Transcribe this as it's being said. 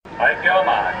Make your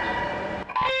marks.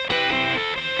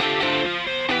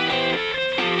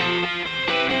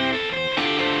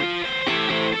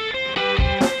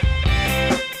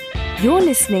 You're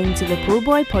listening to the Pool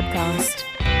Boy Podcast.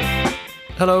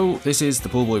 Hello, this is the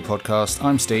Pool Boy Podcast.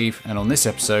 I'm Steve, and on this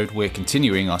episode, we're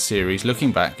continuing our series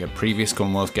looking back at previous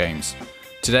Commonwealth Games.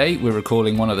 Today, we're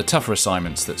recalling one of the tougher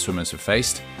assignments that swimmers have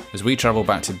faced as we travel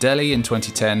back to Delhi in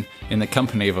 2010 in the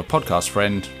company of a podcast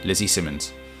friend, Lizzie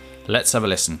Simmonds. Let's have a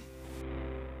listen.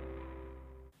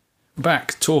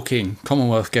 Back talking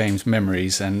Commonwealth Games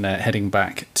memories and heading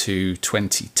back to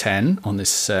 2010 on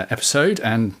this episode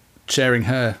and sharing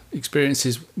her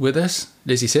experiences with us.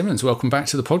 Lizzie Simmonds, welcome back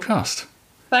to the podcast.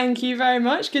 Thank you very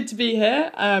much. Good to be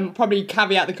here. Probably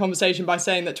caveat the conversation by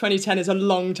saying that 2010 is a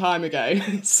long time ago.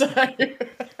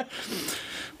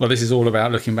 Well, this is all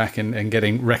about looking back and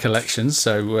getting recollections.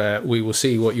 So we will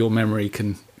see what your memory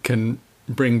can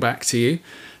bring back to you.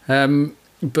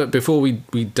 But before we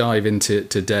dive into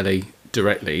Delhi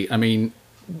directly, I mean,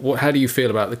 how do you feel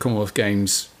about the Commonwealth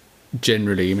Games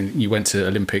generally? I mean, you went to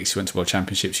Olympics, you went to World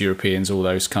Championships, Europeans, all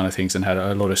those kind of things, and had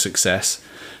a lot of success.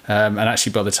 And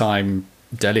actually, by the time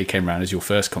Delhi came around as your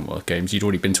first Commonwealth Games, you'd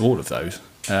already been to all of those.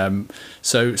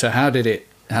 So how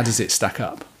does it stack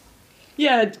up?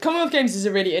 Yeah, Commonwealth Games is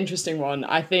a really interesting one.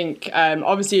 I think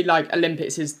obviously like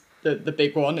Olympics is the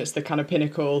big one. It's the kind of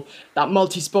pinnacle, that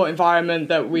multi-sport environment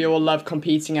that we all love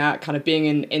competing at, kind of being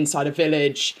inside a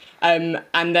village. And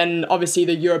then obviously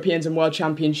the Europeans and World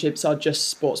Championships are just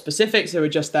sport specific, so we're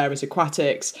just there as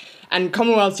aquatics. And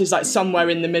Commonwealth is like somewhere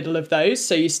in the middle of those,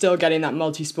 so you're still getting that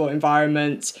multi-sport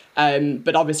environment.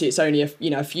 But obviously it's only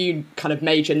a few kind of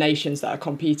major nations that are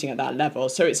competing at that level.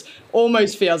 So it's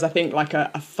almost feels, I think, like a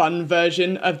fun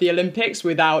version of the Olympics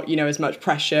without, as much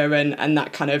pressure and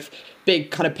that kind of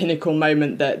big kind of pinnacle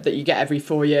moment that you get every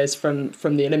 4 years from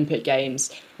the Olympic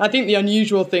Games. I think the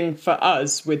unusual thing for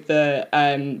us with the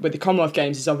Commonwealth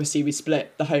Games is obviously we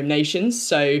split the home nations.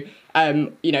 So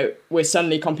we're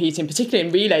suddenly competing, particularly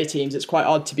in relay teams. It's quite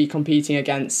odd to be competing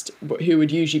against who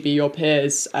would usually be your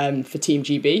peers for Team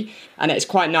GB. And it's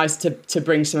quite nice to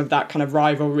bring some of that kind of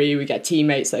rivalry. We get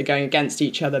teammates that are going against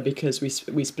each other because we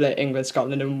split England,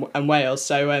 Scotland and Wales.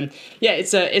 So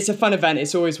it's a fun event.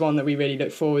 It's always one that we really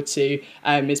look forward to.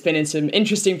 It's been in some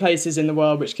interesting places in the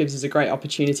world, which gives us a great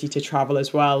opportunity to travel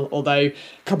as well. Although a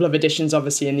couple of editions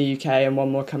obviously in the UK and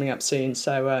one more coming up soon.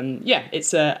 So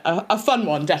it's a fun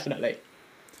one, definitely.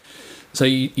 So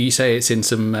you say it's in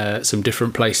some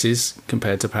different places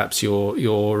compared to perhaps your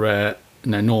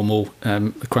normal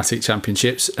aquatic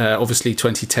championships. Obviously,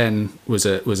 2010 was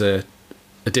a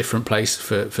different place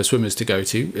for swimmers to go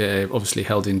to. Obviously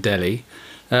held in Delhi,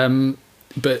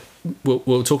 but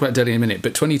we'll talk about Delhi in a minute.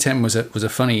 But 2010 was a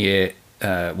funny year,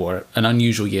 or an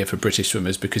unusual year for British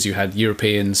swimmers because you had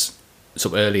Europeans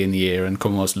sort of early in the year and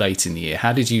Commonwealth late in the year.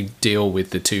 How did you deal with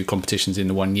the two competitions in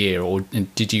the 1 year, or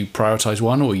did you prioritise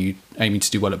one, or were you aiming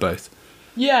to do well at both?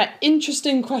 Yeah,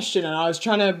 interesting question, and I was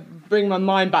trying to bring my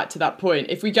mind back to that point.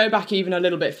 If we go back even a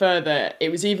little bit further,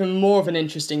 it was even more of an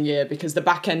interesting year because the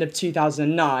back end of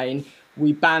 2009,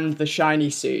 we banned the shiny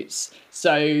suits.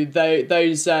 So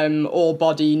those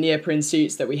all-body neoprene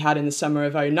suits that we had in the summer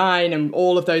of 2009 and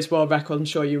all of those world records, I'm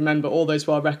sure you remember all those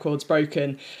world records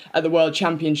broken at the World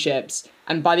Championships.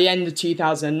 And by the end of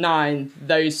 2009,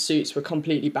 those suits were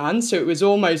completely banned. So it was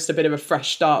almost a bit of a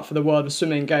fresh start for the world of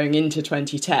swimming going into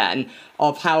 2010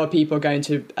 of how are people going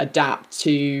to adapt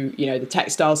to, the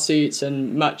textile suits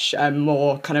and much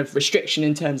more kind of restriction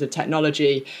in terms of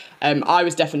technology. I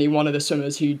was definitely one of the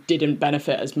swimmers who didn't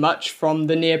benefit as much from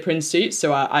the neoprene suits.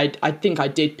 So I think I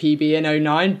did PB in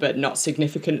 2009, but not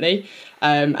significantly.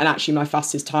 And actually my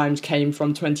fastest times came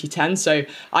from 2010. So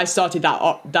I started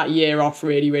that year off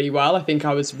really, really well. I think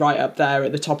I was right up there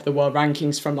at the top of the world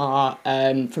rankings from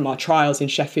our trials in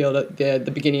Sheffield at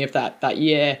the beginning of that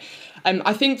year.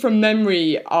 I think from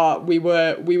memory, we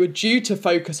were due to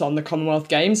focus on the Commonwealth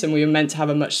Games and we were meant to have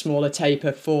a much smaller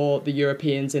taper for the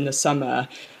Europeans in the summer.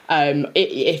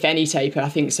 If any taper, I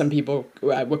think some people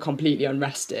were completely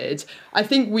unrested. I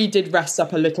think we did rest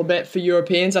up a little bit for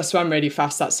Europeans. I swam really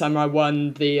fast that summer. I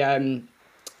won the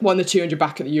 200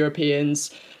 back at the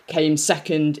Europeans, came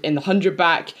second in the 100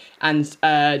 back, and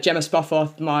Gemma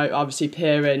Spofforth, my obviously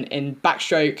peer in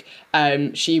backstroke,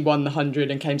 she won the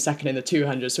 100 and came second in the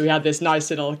 200. So we had this nice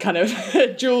little kind of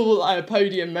dual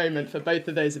podium moment for both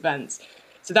of those events.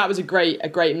 So that was a great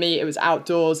meet. It was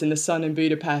outdoors in the sun in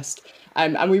Budapest.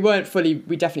 And we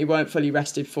definitely weren't fully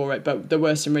rested for it, but there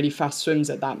were some really fast swims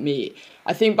at that meet.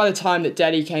 I think by the time that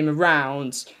Delhi came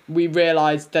around, we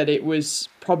realised that it was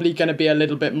probably going to be a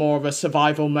little bit more of a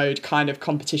survival mode kind of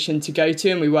competition to go to,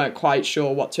 and we weren't quite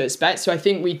sure what to expect. So I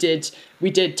think we did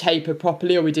taper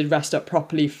properly, or we did rest up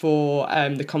properly for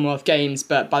the Commonwealth Games.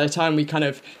 But by the time we kind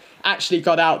of actually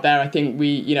got out there, I think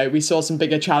we saw some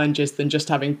bigger challenges than just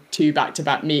having 2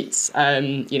 back-to-back meets,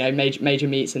 major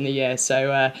meets in the year.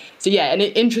 So yeah, an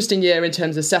interesting year in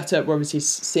terms of setup. We're obviously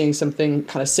seeing something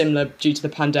kind of similar due to the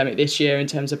pandemic this year in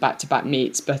terms of back-to-back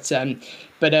meets, but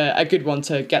a good one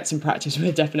to get some practice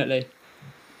with, definitely.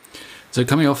 So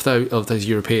coming off of those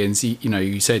Europeans,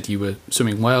 you said you were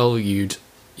swimming well. You'd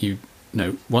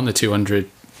won the 200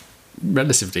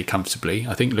 relatively comfortably,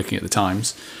 I think, looking at the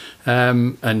times.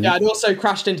 And yeah, I'd also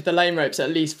crashed into the lane ropes at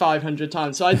least 500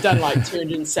 times, so I'd done like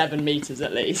 207 meters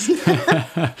at least.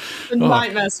 A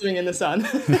nightmare swimming in the sun.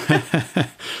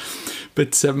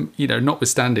 But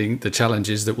notwithstanding the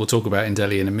challenges that we'll talk about in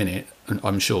Delhi in a minute,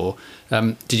 I'm sure,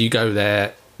 did you go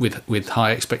there with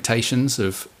high expectations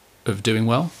of doing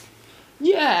well?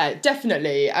 Yeah,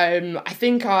 definitely. I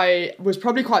think I was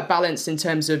probably quite balanced in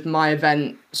terms of my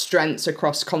event strengths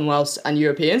across Commonwealths and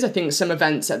Europeans. I think some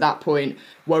events at that point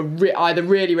were either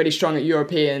really, really strong at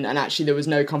European, and actually there was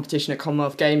no competition at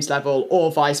Commonwealth Games level,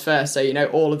 or vice versa.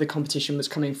 All of the competition was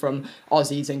coming from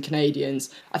Aussies and Canadians.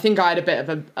 I think I had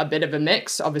a bit of a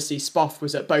mix. Obviously, Spoff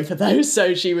was at both of those,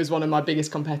 so she was one of my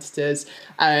biggest competitors.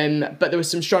 But there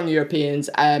was some strong Europeans,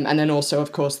 and then also,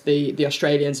 of course, the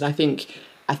Australians. And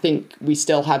I think we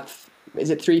still have, is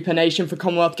it 3 per nation for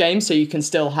Commonwealth Games? So you can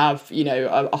still have,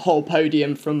 a whole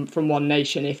podium from one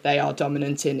nation if they are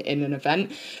dominant in an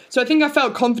event. So I think I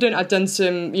felt confident. I'd done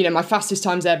some, my fastest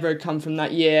times ever had come from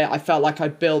that year. I felt like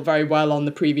I'd built very well on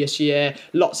the previous year.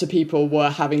 Lots of people were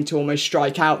having to almost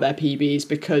strike out their PBs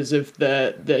because of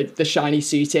the shiny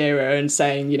suit era, and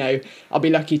saying, I'll be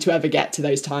lucky to ever get to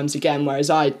those times again, whereas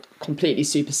I completely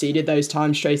superseded those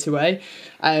times straight away.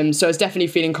 So I was definitely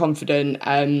feeling confident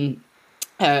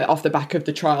off the back of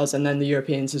the trials and then the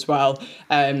Europeans as well.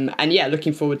 And yeah,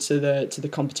 looking forward to the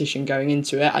competition going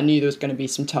into it. I knew there was going to be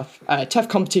some tough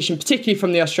competition, particularly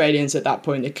from the Australians at that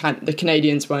point. The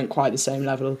Canadians weren't quite the same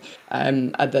level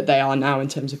that they are now in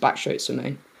terms of backstroke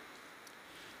swimming.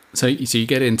 So you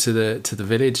get into the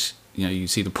village. You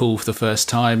see the pool for the first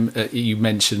time. You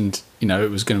mentioned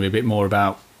it was going to be a bit more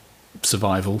about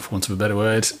survival, for want of a better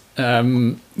word,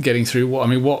 getting through.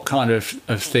 What kind of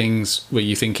things were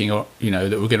you thinking, or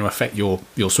that were going to affect your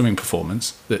swimming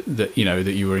performance that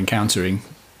you were encountering?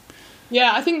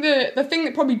 Yeah, I think the thing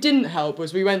that probably didn't help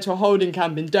was we went to a holding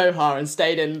camp in Doha and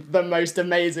stayed in the most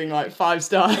amazing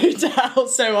 5-star hotel.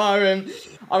 So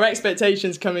our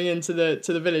expectations coming into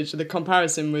the village, the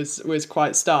comparison was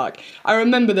quite stark. I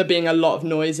remember there being a lot of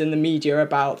noise in the media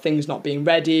about things not being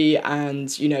ready,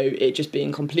 and it just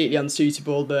being completely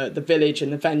unsuitable, the village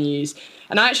and the venues.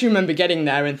 And I actually remember getting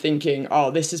there and thinking,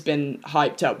 oh, this has been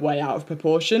hyped up way out of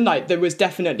proportion. It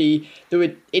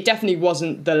definitely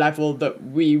wasn't the level that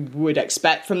we would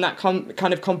expect from that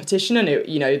kind of competition, and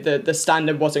the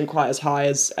standard wasn't quite as high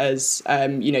as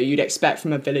you'd expect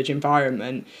from a village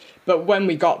environment. But when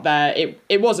we got there,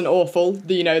 it wasn't awful.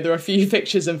 There were a few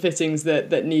fixtures and fittings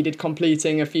that needed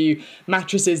completing, a few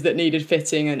mattresses that needed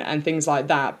fitting and things like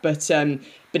that. But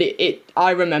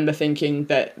I remember thinking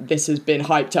that this has been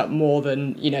hyped up more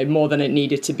than it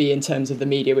needed to be in terms of the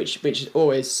media, which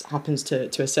always happens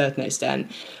to a certain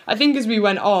extent. I think as we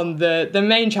went on, the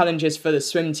main challenges for the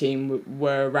swim team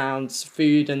were around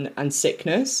food and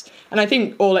sickness. And I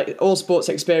think all sports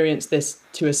experience this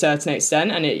to a certain extent,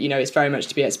 and it's very much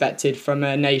to be expected from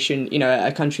a nation,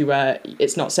 a country where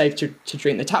it's not safe to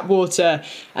drink the tap water,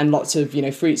 and lots of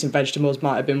fruits and vegetables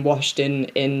might have been washed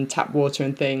in tap water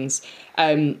and things.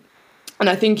 And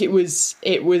I think it was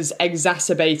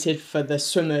exacerbated for the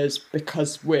swimmers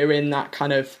because we're in that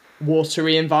kind of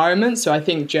watery environment. So I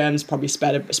think germs probably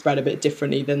spread a bit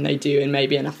differently than they do in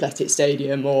maybe an athletic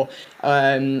stadium or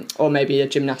maybe a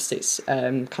gymnastics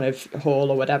kind of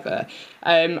hall or whatever.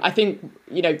 I think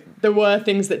there were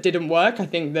things that didn't work. I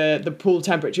think the pool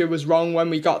temperature was wrong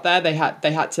when we got there. They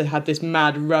had to have this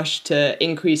mad rush to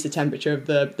increase the temperature of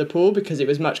the pool because it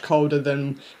was much colder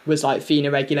than was FINA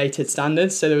regulated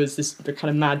standards. So there was this kind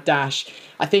of mad dash.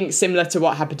 I think similar to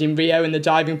what happened in Rio in the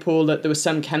diving pool, that there was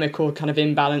some chemical kind of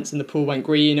imbalance and the pool went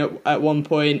green at one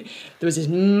point. There was this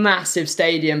massive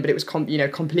stadium, but it was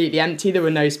completely empty. There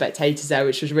were no spectators there,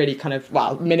 which was really kind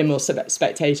of minimal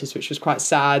spectators, which was quite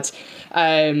sad.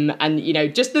 And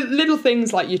just the little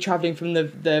things like you're traveling from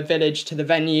the village to the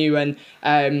venue, and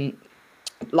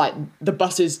like the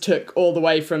buses took all the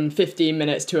way from 15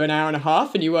 minutes to an hour and a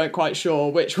half, and you weren't quite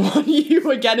sure which one you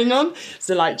were getting on.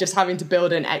 So like just having to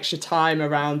build in extra time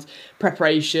around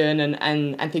preparation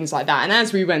and things like that. And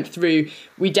as we went through,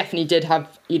 we definitely did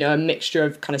have, you know, a mixture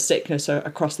of kind of sickness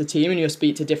across the team, and you'll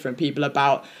speak to different people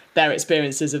about their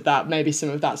experiences of that. Maybe some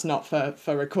of that's not for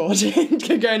recording,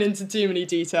 going into too many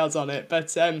details on it.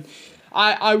 But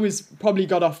I was probably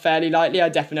got off fairly lightly. I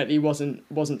definitely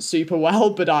wasn't super well,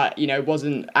 but I, you know,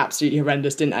 wasn't absolutely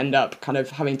horrendous. Didn't end up kind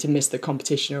of having to miss the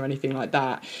competition or anything like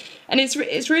that. And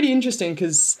it's really interesting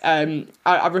because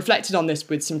I reflected on this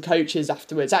with some coaches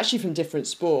afterwards, actually from different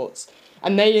sports,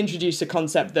 and they introduced a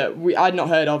concept that I'd not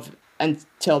heard of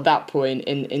until that point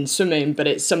in swimming, but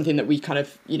it's something that we kind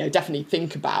of, you know, definitely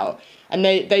think about. And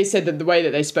they said that the way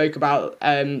that they spoke about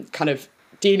kind of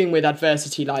dealing with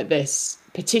adversity like this,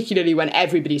 particularly when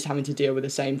everybody's having to deal with the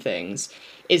same things,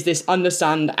 is this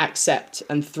understand, accept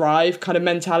and thrive kind of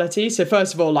mentality. So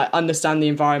first of all, like understand the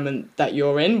environment that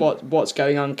you're in, what's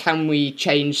going on. Can we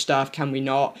change stuff? Can we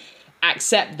not?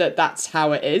 Accept that that's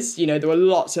how it is. You know, there were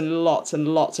lots and lots and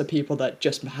lots of people that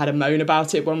just had a moan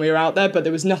about it when we were out there, but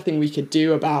there was nothing we could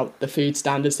do about the food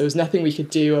standards. There was nothing we could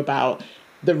do about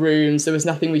the rooms. There was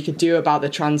nothing we could do about the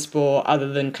transport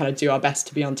other than kind of do our best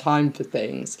to be on time for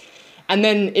things. And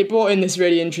then it brought in this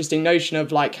really interesting notion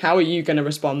of like, how are you going to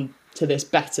respond to this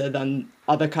better than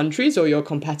other countries or your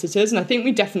competitors? And I think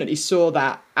we definitely saw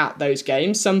that at those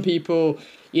games. Some people,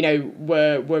 you know,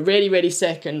 were really, really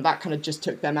sick, and that kind of just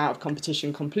took them out of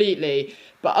competition completely.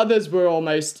 But others were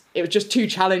almost, it was just too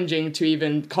challenging to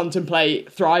even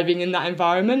contemplate thriving in that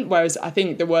environment. Whereas I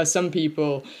think there were some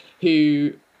people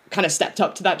who kind of stepped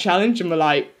up to that challenge and were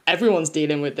like, everyone's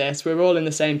dealing with this. We're all in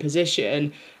the same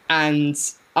position, and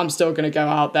I'm still going to go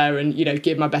out there and, you know,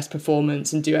 give my best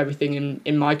performance and do everything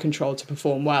in my control to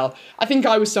perform well. I think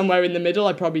I was somewhere in the middle.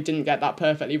 I probably didn't get that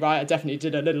perfectly right. I definitely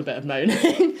did a little bit of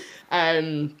moaning.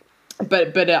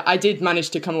 But I did manage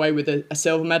to come away with a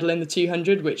silver medal in the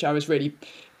 200, which I was really,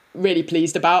 really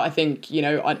pleased about. I think, you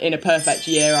know, in a perfect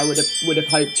year, I would have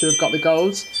hoped to have got the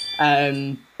golds.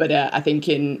 But I think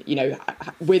in, you know,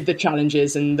 with the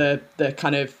challenges and the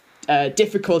kind of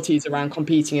difficulties around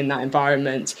competing in that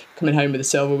environment, coming home with a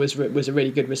silver was a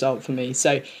really good result for me.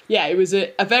 So yeah, it was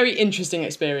a very interesting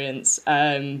experience,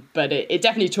 but it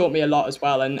definitely taught me a lot as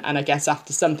well. And I guess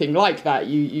after something like that,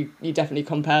 you definitely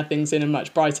compare things in a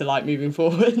much brighter light moving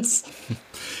forwards.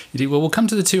 You do. Well, we'll come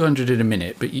to the 200 in a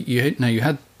minute, but you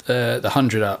had the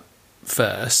 100 up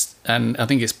first, and I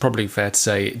think it's probably fair to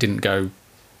say it didn't go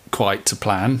quite to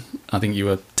plan. I think you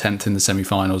were 10th in the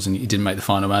semi-finals and you didn't make the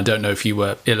final. I don't know if you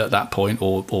were ill at that point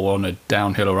or on a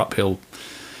downhill or uphill,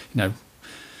 you know,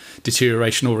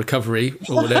 deterioration or recovery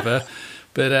or whatever.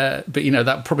 But you know,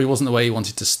 that probably wasn't the way you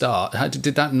wanted to start.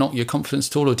 Did that knock your confidence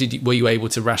at all, or were you able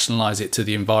to rationalise it to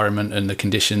the environment and the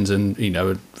conditions and, you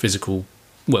know, physical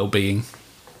well-being?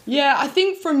 Yeah, I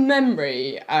think from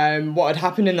memory, what had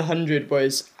happened in the 100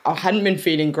 was I hadn't been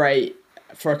feeling great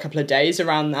for a couple of days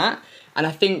around that. And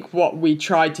I think what we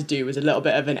tried to do was a little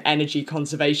bit of an energy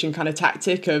conservation kind of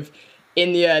tactic of,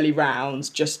 in the early rounds,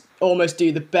 just almost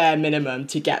do the bare minimum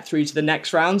to get through to the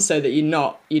next round, so that you're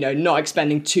not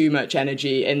expending too much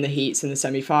energy in the heats and the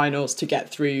semi-finals to get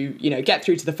through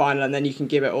to the final, and then you can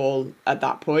give it all at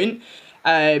that point.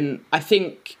 I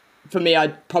think for me,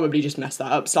 I'd probably just messed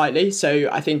that up slightly. So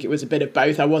I think it was a bit of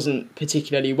both. I wasn't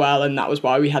particularly well, and that was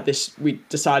why we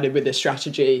decided with this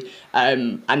strategy.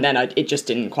 And then it just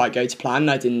didn't quite go to plan.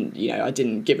 I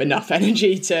didn't give enough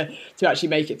energy to actually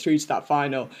make it through to that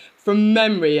final. From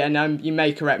memory, and you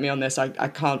may correct me on this, I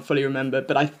can't fully remember,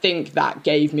 but I think that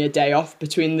gave me a day off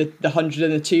between the 100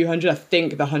 and the 200. I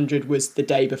think the 100 was finished the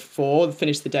day before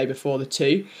the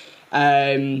 2.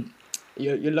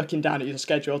 You're looking down at your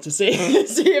schedule to see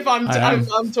if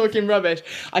I'm talking rubbish.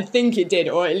 I think it did,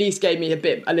 or at least gave me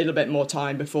a little bit more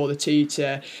time before the 2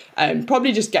 to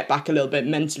probably just get back a little bit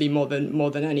mentally more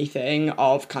than anything,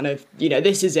 of kind of, you know,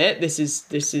 this is it. This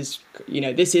is you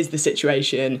know, this is the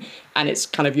situation, and it's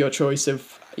kind of your choice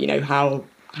of, you know, how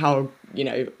you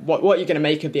know what you're going to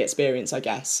make of the experience, I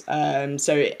guess.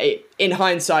 So in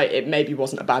hindsight, it maybe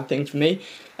wasn't a bad thing for me,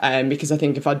 because I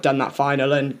think if I'd done that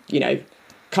final and, you know,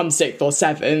 come 6th or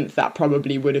 7th, that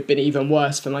probably would have been even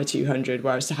worse for my 200,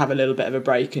 whereas to have a little bit of a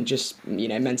break and just, you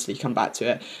know, mentally come back to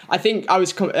it. I think I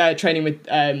was training with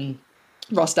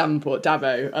Ross Davenport,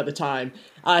 Davo, at the time.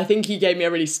 I think he gave me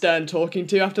a really stern talking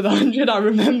to after the 100. I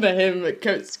remember him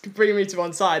bringing me to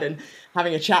one side and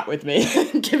having a chat with me,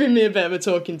 giving me a bit of a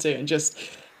talking to, and just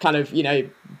kind of,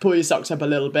 pull your socks up a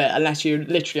little bit, unless you're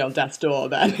literally on death's door,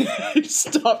 then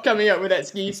stop coming up with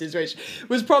excuses, which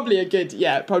was probably a good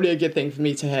thing for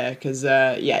me to hear, because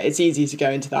it's easy to go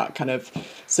into that kind of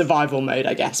survival mode,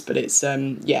 I guess, but it's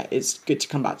it's good to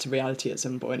come back to reality at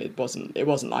some point. It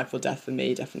wasn't life or death for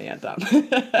me, definitely at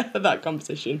that that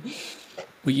competition.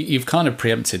 Well, you've kind of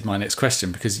preempted my next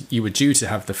question, because you were due to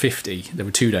have the 50. There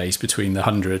were 2 days between the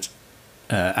 100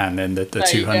 and then the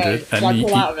 200. And I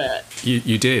pull out of it?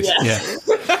 You did, yeah.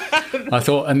 I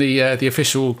thought, and the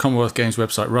official Commonwealth Games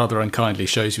website rather unkindly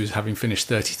shows you as having finished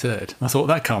 33rd. I thought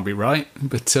that can't be right,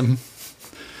 but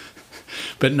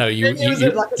no, you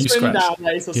like a swim down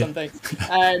race or something.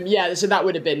 So that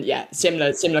would have been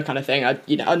similar kind of thing. I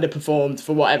underperformed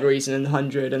for whatever reason in the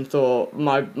 100 and thought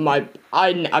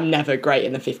I'm never great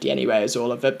in the 50 anyway. It's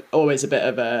always a bit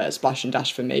of a splash and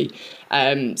dash for me.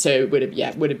 So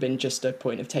it would have been just a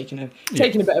point of taking a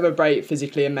bit of a break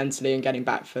physically and mentally and getting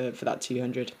back for that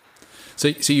 200. So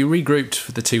you regrouped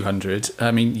for the 200. I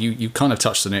mean, you kind of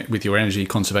touched on it with your energy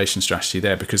conservation strategy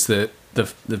there, because the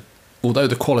although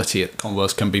the quality at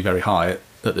Commonwealth can be very high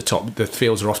at the top, the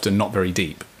fields are often not very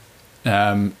deep.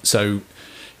 So,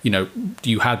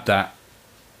 you had that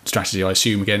strategy, I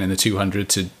assume, again in the 200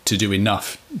 to do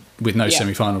enough with no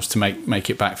semi-finals to make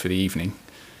it back for the evening.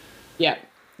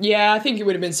 Yeah, I think it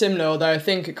would have been similar, although I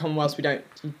think at Commonwealth we don't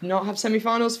not have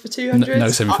semi-finals for 200s. No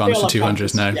semi-finals for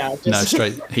 200s, no. No,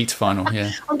 straight heat to final,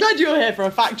 yeah. I'm glad you're here for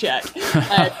a fact check.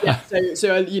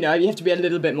 So you have to be a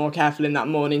little bit more careful in that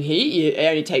morning heat. It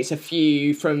only takes a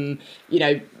few from,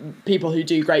 people who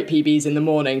do great PBs in the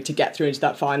morning to get through into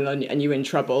that final, and you're in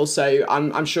trouble. So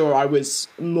I'm sure I was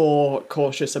more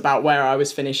cautious about where I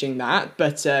was finishing that.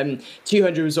 But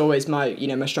 200 was always my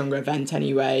stronger event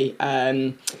anyway.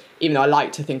 Even though I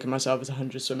like to think of myself as a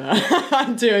 100 swimmer,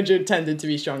 200 tended to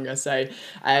be stronger. So,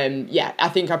 I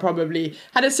think I probably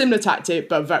had a similar tactic,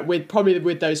 but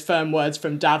with those firm words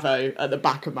from Davo at the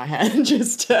back of my head,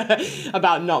 just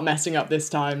about not messing up this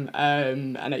time,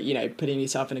 and putting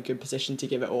yourself in a good position to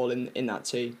give it all in that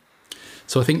too.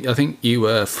 So I think you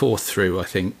were fourth through. I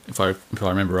think if I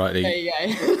remember rightly. There you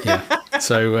go. Yeah.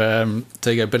 So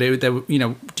there you go. But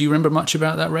do you remember much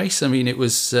about that race? I mean, it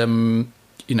was.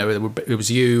 It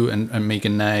was you and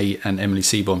Megan Ney and Emily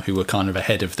Seaborn who were kind of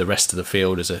ahead of the rest of the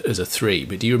field as a three.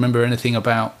 But do you remember anything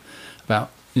about how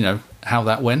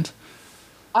that went?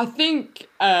 I think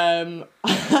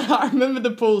I remember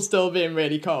the pool still being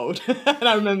really cold, and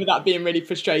I remember that being really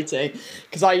frustrating,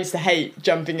 because I used to hate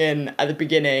jumping in at the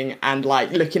beginning and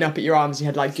looking up at your arms. You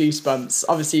had goosebumps.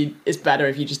 Obviously, it's better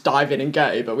if you just dive in and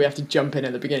go, but we have to jump in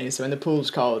at the beginning. So when the pool's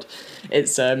cold,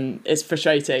 it's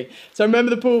frustrating. So I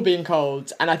remember the pool being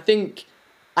cold, and I think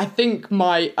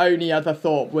my only other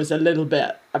thought was a little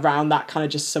bit around that kind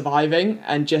of just surviving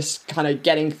and just kind of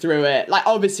getting through it.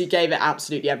 Obviously gave it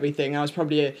absolutely everything. I was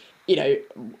probably,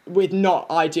 with not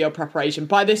ideal preparation.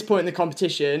 By this point in the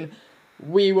competition,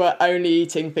 we were only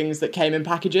eating things that came in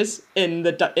packages in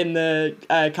the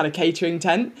kind of catering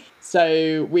tent.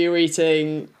 So we were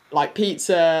eating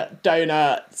pizza,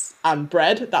 donuts and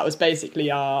bread. That was basically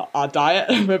our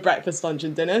diet for breakfast, lunch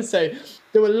and dinner. So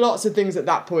there were lots of things at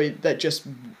that point that just,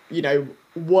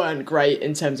 weren't great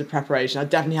in terms of preparation. I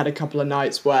definitely had a couple of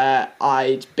nights where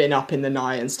I'd been up in the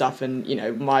night and stuff, and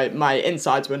my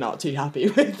insides were not too happy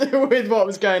with what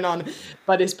was going on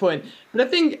by this point. But I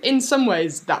think in some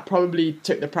ways that probably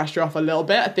took the pressure off a little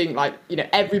bit. I think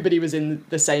everybody was in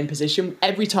the same position.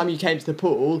 Every time you came to the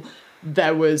pool,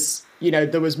 there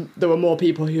were more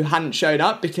people who hadn't shown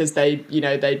up because they'd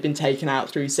been taken out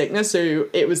through sickness. So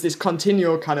it was this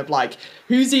continual kind of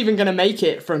who's even going to make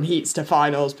it from heats to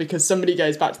finals, because somebody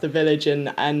goes back to the village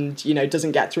and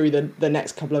doesn't get through the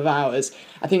next couple of hours.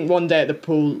 I think one day at the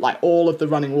pool, all of the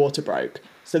running water broke.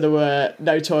 So there were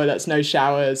no toilets, no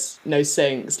showers, no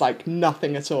sinks,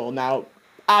 nothing at all. Now,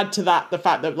 add to that the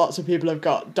fact that lots of people have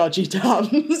got dodgy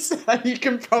tums. You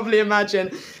can probably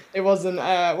imagine it wasn't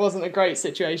a great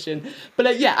situation. But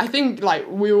I think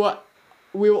we were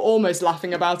almost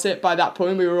laughing about it by that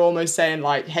point. We were almost saying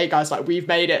hey guys, we've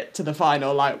made it to the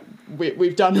final.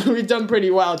 We've done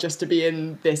pretty well just to be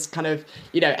in this kind of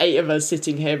 8 of us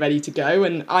sitting here ready to go.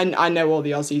 And I know all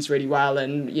the Aussies really well,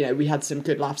 and we had some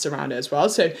good laughs around it as well.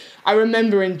 So I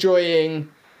remember enjoying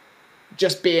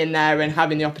just being there and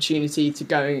having the opportunity to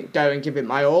go and give it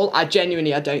my all. I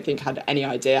don't think had any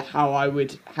idea how I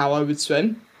would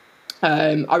swim.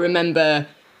 I remember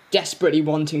desperately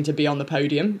wanting to be on the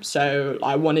podium, so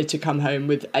I wanted to come home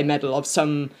with a medal of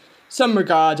some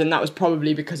regard, and that was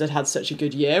probably because I'd had such a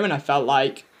good year and I felt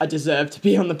like I deserved to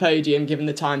be on the podium given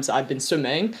the times that I'd been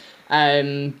swimming.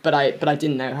 But I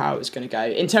didn't know how it was going to go.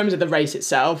 In terms of the race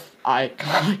itself, I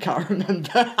can't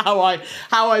remember how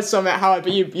I sum it.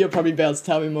 But you'll probably be able to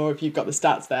tell me more if you've got the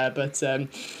stats there. But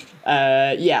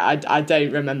I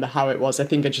don't remember how it was. I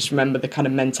think I just remember the kind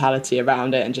of mentality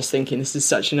around it and just thinking this is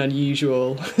such an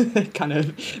unusual kind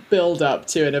of build up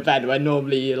to an event where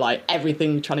normally you're like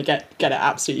everything trying to get it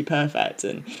absolutely perfect,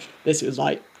 and this was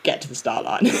like get to the start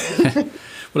line.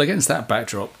 Well, against that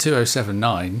backdrop,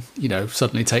 2079,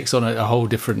 suddenly takes on a whole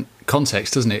different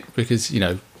context, doesn't it? Because,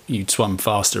 you'd swum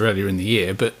faster earlier in the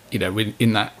year, but,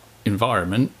 in that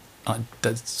environment,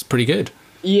 that's pretty good.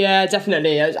 Yeah,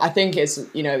 definitely. I think it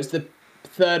was the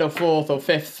third or fourth or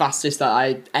fifth fastest that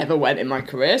I ever went in my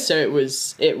career. So it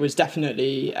was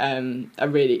definitely a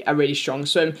really strong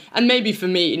swim. And maybe for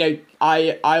me,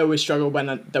 I always struggle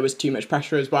when there was too much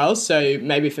pressure as well. So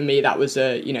maybe for me that was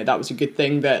a good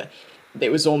thing, that it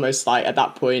was almost like at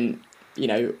that point,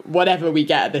 whatever we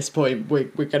get at this point, we're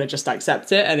going to just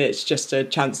accept it, and it's just a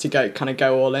chance to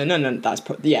go all in, and that's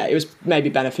it was maybe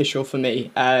beneficial for me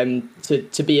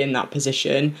to be in that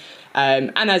position.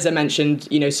 And as I mentioned,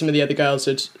 some of the other girls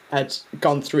had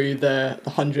gone through the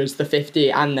hundreds, the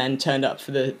 50, and then turned up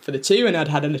for the 2, and I'd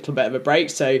had a little bit of a break,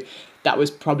 so that was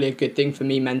probably a good thing for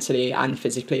me mentally and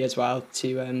physically as well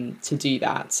to do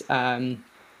that.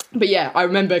 But yeah, I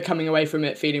remember coming away from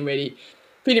it feeling really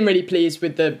pleased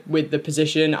with the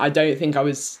position. I don't think I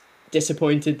was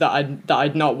disappointed that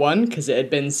I'd not won, because it had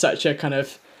been such a kind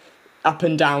of up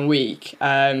and down week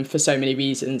for so many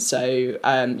reasons. So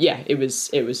it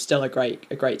was still a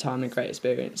great time and great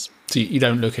experience. So you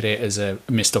don't look at it as a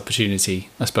missed opportunity,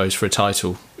 I suppose, for a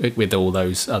title with all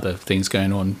those other things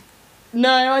going on? No,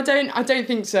 I don't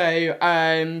think so.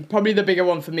 Probably the bigger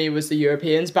one for me was the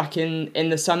Europeans back in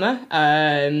the summer.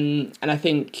 And I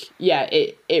think,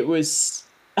 it was,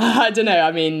 I don't know.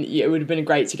 I mean, it would have been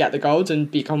great to get the gold and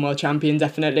become world champion,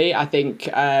 definitely. I think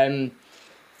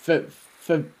for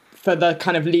the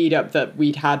kind of lead up that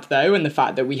we'd had though, and the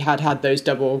fact that we had those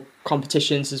double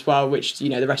competitions as well, which,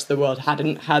 the rest of the world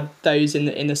hadn't had those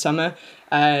in the summer.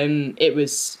 It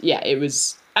was,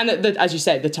 and as you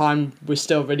said, the time was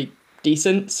still really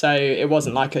decent, so it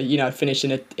wasn't like a finish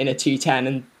in a 2:10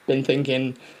 and been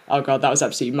thinking, oh god, that was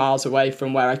absolutely miles away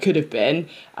from where I could have been.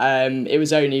 It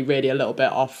was only really a little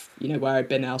bit off where I'd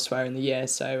been elsewhere in the year.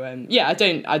 So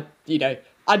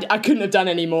I couldn't have done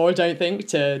any more, I don't think,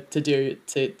 to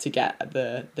get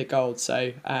the gold.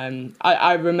 So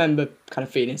I remember kind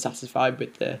of feeling satisfied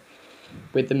with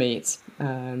the meet.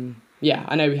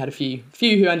 I know we had a few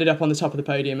who ended up on the top of the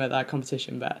podium at that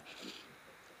competition, but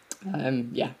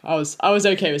I was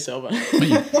okay with silver.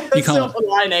 You can't, silver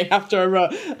lining after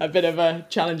a bit of a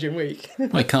challenging week. Well,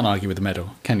 you can't argue with the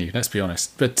medal, can you? Let's be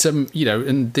honest. But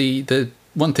and the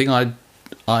one thing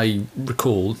I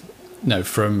recall,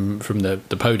 from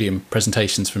the podium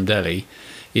presentations from Delhi,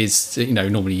 is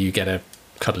normally you get a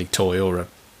cuddly toy or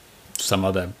some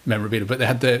other memorabilia,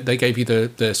 but they gave you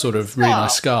the sort of really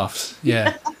nice scarves.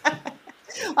 Yeah.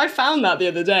 I found that the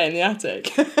other day in the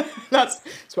attic. That's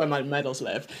where my medals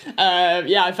live.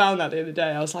 I found that the other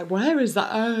day. I was like, where is that?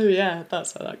 Oh yeah,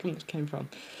 that's where that came from.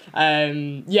 I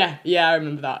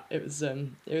remember that. It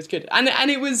was good. And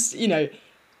it was,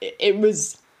 it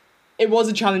was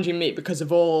a challenging meet because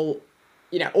of all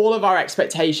of our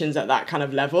expectations at that kind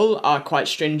of level are quite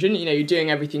stringent. You're doing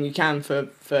everything you can for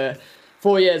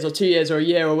 4 years or 2 years or a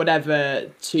year or whatever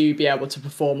to be able to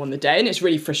perform on the day. And it's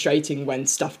really frustrating when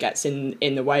stuff gets in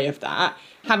the way of that.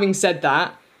 Having said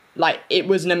that, it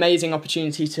was an amazing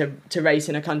opportunity to race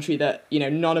in a country that,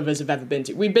 none of us have ever been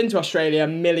to. We've been to Australia a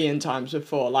million times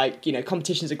before.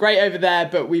 Competitions are great over there,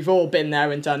 but we've all been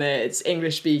there and done it. It's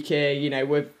English speaking,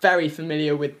 we're very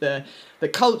familiar with the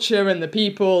culture and the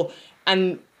people.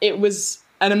 And it was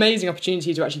an amazing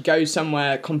opportunity to actually go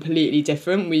somewhere completely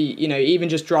different. We, even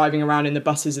just driving around in the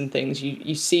buses and things,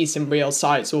 you see some real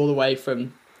sights all the way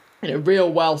from,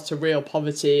 real wealth to real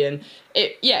poverty. And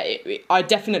I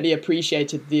definitely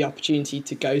appreciated the opportunity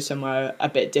to go somewhere a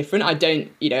bit different. I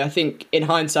think in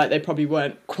hindsight, they probably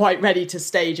weren't quite ready to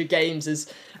stage a games as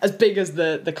big as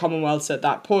the Commonwealths at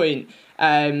that point.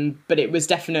 But it was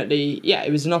definitely,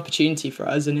 it was an opportunity for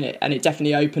us, and it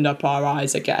definitely opened up our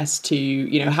eyes, I guess,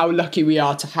 to, how lucky we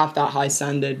are to have that high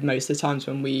standard most of the times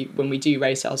when we do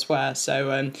race elsewhere.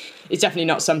 So it's definitely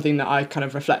not something that I kind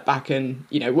of reflect back and,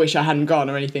 wish I hadn't gone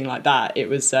or anything like that. It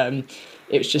was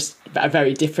just a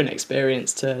very different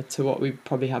experience to what we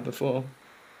probably had before.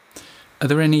 Are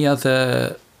there any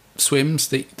other swims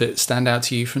that stand out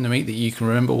to you from the meet that you can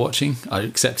remember watching? I'm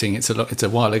accepting it's a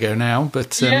while ago now,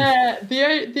 but yeah,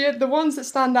 the ones that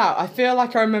stand out, I feel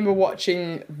like I remember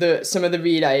watching some of the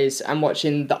relays and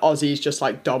watching the Aussies just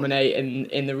like dominate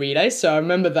in the relays. So I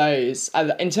remember those.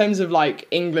 In terms of like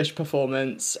English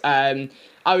performance,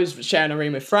 I was sharing a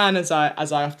room with Fran as I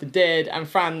often did, and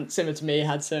Fran, similar to me,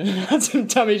 had some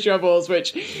tummy troubles,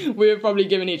 which we were probably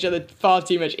giving each other far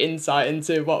too much insight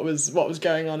into what was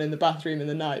going on in the bathroom in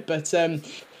the night. But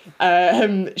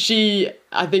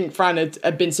I think Fran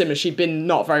had been similar. She'd been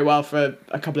not very well for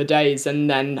a couple of days, and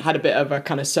then had a bit of a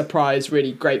kind of surprise,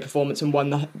 really great performance and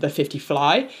won the 50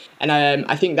 fly. And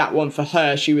I think that one for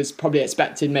her, she was probably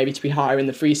expected maybe to be higher in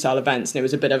the freestyle events, and it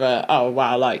was a bit of a, oh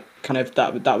wow, like kind of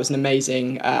that was an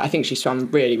amazing. I think she swam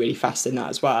really, really fast in that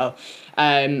as well.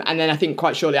 And then I think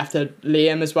quite shortly after,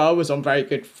 Liam as well was on very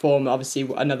good form. Obviously,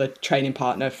 another training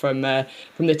partner from the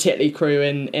Titley crew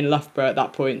in Loughborough at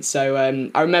that point. So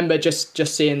I remember just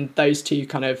seeing those two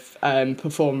kind of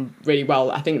perform really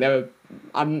well. I think they were.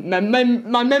 My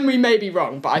memory may be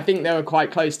wrong, but I think they were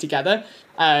quite close together.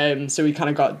 So we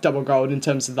kind of got double gold in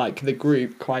terms of like the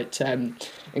group quite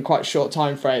in quite a short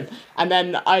time frame. And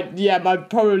then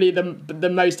probably the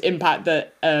most impact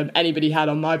that anybody had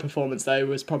on my performance though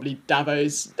was probably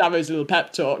Davo's little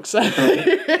pep talk. So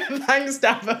thanks,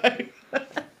 Davo.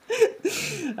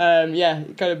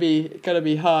 Gotta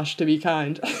be harsh to be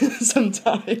kind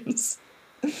sometimes.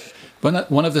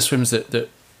 One of the swims that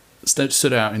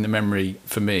stood out in the memory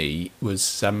for me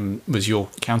was your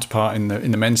counterpart in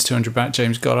the men's 200 back,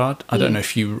 James Goddard. I don't know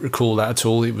if you recall that at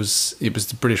all. It was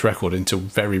the British record until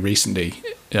very recently,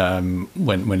 when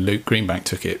Luke Greenbank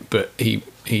took it, but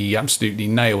he absolutely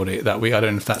nailed it that week. I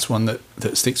don't know if that's one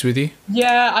that sticks with you.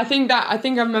 Yeah, I think I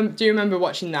remember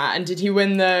watching that. And did he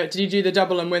do the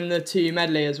double and win the 2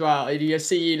 medley as well? Did you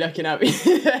see you looking up?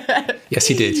 Yes,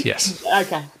 he did. Yes.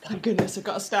 Okay. Thank goodness, I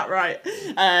got a stat right.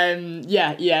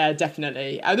 Yeah,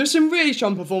 definitely. There's some really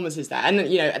strong performances there, and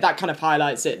that kind of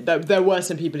highlights it. There were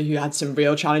some people who had some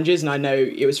real challenges, and I know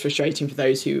it was frustrating for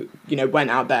those who went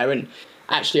out there and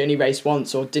actually only raced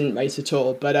once or didn't race at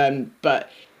all. But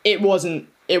it wasn't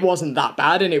that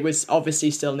bad, and it was obviously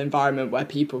still an environment where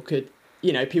people could,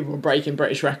 people were breaking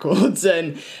British records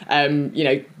and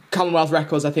Commonwealth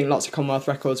records. I think lots of Commonwealth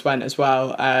records went as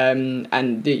well,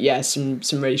 some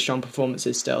really strong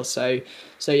performances still. So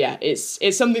yeah,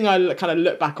 it's something I kind of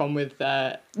look back on with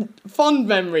fond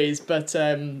memories, but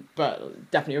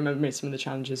definitely remember some of the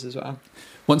challenges as well.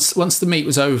 Once the meet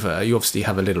was over, you obviously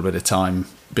have a little bit of time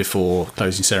before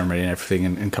closing ceremony and everything,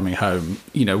 and coming home.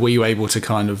 Were you able to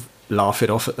kind of laugh it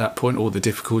off at that point, all the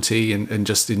difficulty, and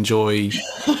just enjoy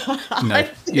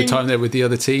your time there with the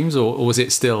other teams, or was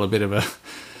it still a bit of a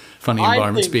funny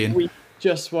environment to be in? We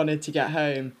just wanted to get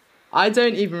home. I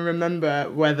don't even remember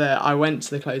whether I went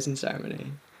to the closing ceremony.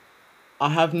 I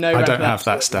have no. I don't have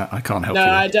that stat. I can't help you.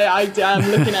 No, I don't.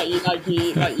 I'm looking at you like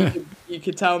you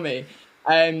could tell me.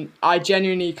 I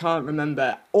genuinely can't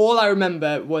remember. All I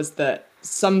remember was that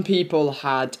some people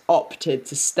had opted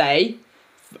to stay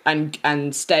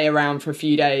and stay around for a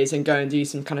few days and go and do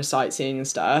some kind of sightseeing and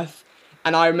stuff.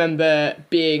 And I remember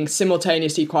being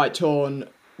simultaneously quite torn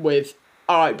with,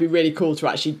 all right, it'd be really cool to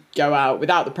actually go out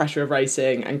without the pressure of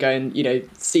racing and go and,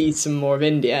 see some more of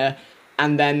India,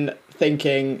 and then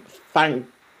thinking, thank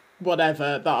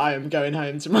whatever that I am going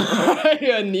home tomorrow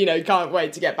and, can't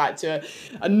wait to get back to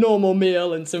a normal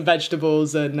meal and some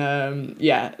vegetables and,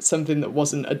 something that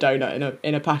wasn't a donut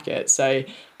in a packet. So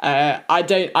I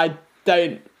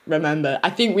don't remember. I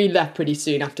think we left pretty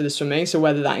soon after the swimming, so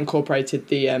whether that incorporated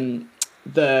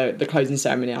the closing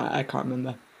ceremony, I can't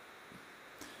remember.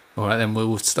 All right, then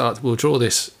we'll draw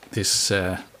this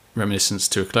reminiscence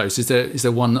to a close. Is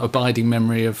there one abiding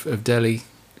memory of Delhi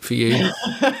for you?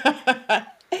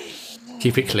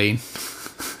 Keep it clean.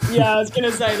 Yeah, I was going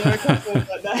to say there are a couple,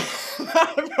 but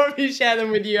I'll probably share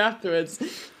them with you afterwards.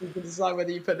 You can decide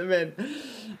whether you put them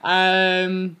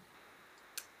in.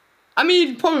 I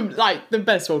mean, probably like the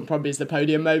best one probably is the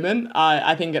podium moment.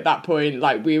 I think at that point,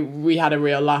 like we had a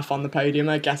real laugh on the podium.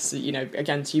 I guess,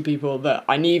 again, 2 people that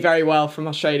I knew very well from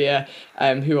Australia,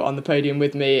 who were on the podium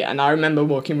with me. And I remember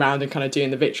walking around and kind of doing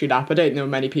the victory lap. I don't know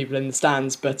many people in the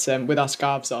stands, but with our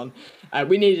scarves on,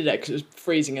 we needed it because it was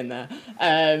freezing in there.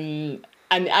 And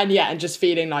just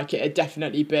feeling like it had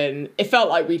definitely been, it felt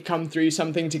like we'd come through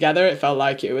something together. It felt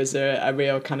like it was a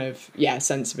real kind of,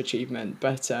 sense of achievement.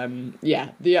 But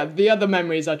the other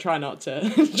memories I try not to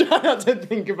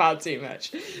think about too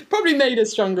much. Probably made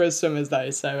us stronger as swimmers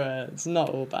though, so it's not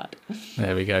all bad.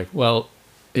 There we go. Well,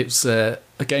 it's a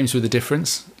Games with a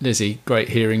Difference. Lizzie, great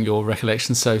hearing your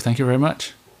recollections, so thank you very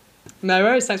much. No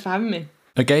worries, thanks for having me.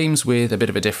 Games with a bit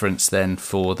of a difference then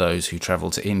for those who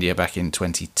travelled to India back in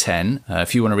 2010.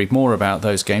 If you want to read more about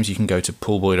those games, you can go to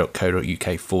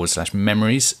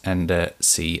poolboy.co.uk/memories and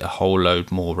see a whole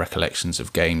load more recollections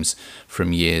of games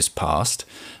from years past.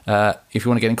 If you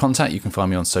want to get in contact, you can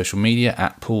find me on social media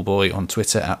at poolboy on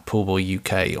Twitter, at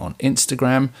poolboyuk on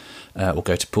Instagram, or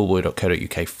go to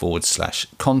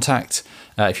poolboy.co.uk/contact.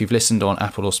 If you've listened on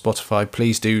Apple or Spotify,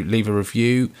 please do leave a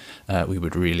review. We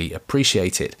would really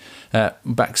appreciate it.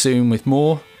 Back soon with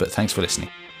more, but thanks for listening.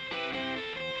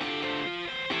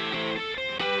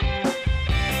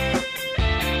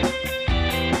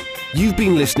 You've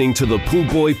been listening to the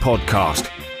Poolboy Podcast.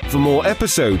 For more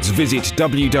episodes, visit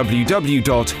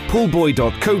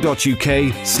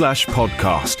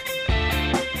www.poolboy.co.uk/podcast.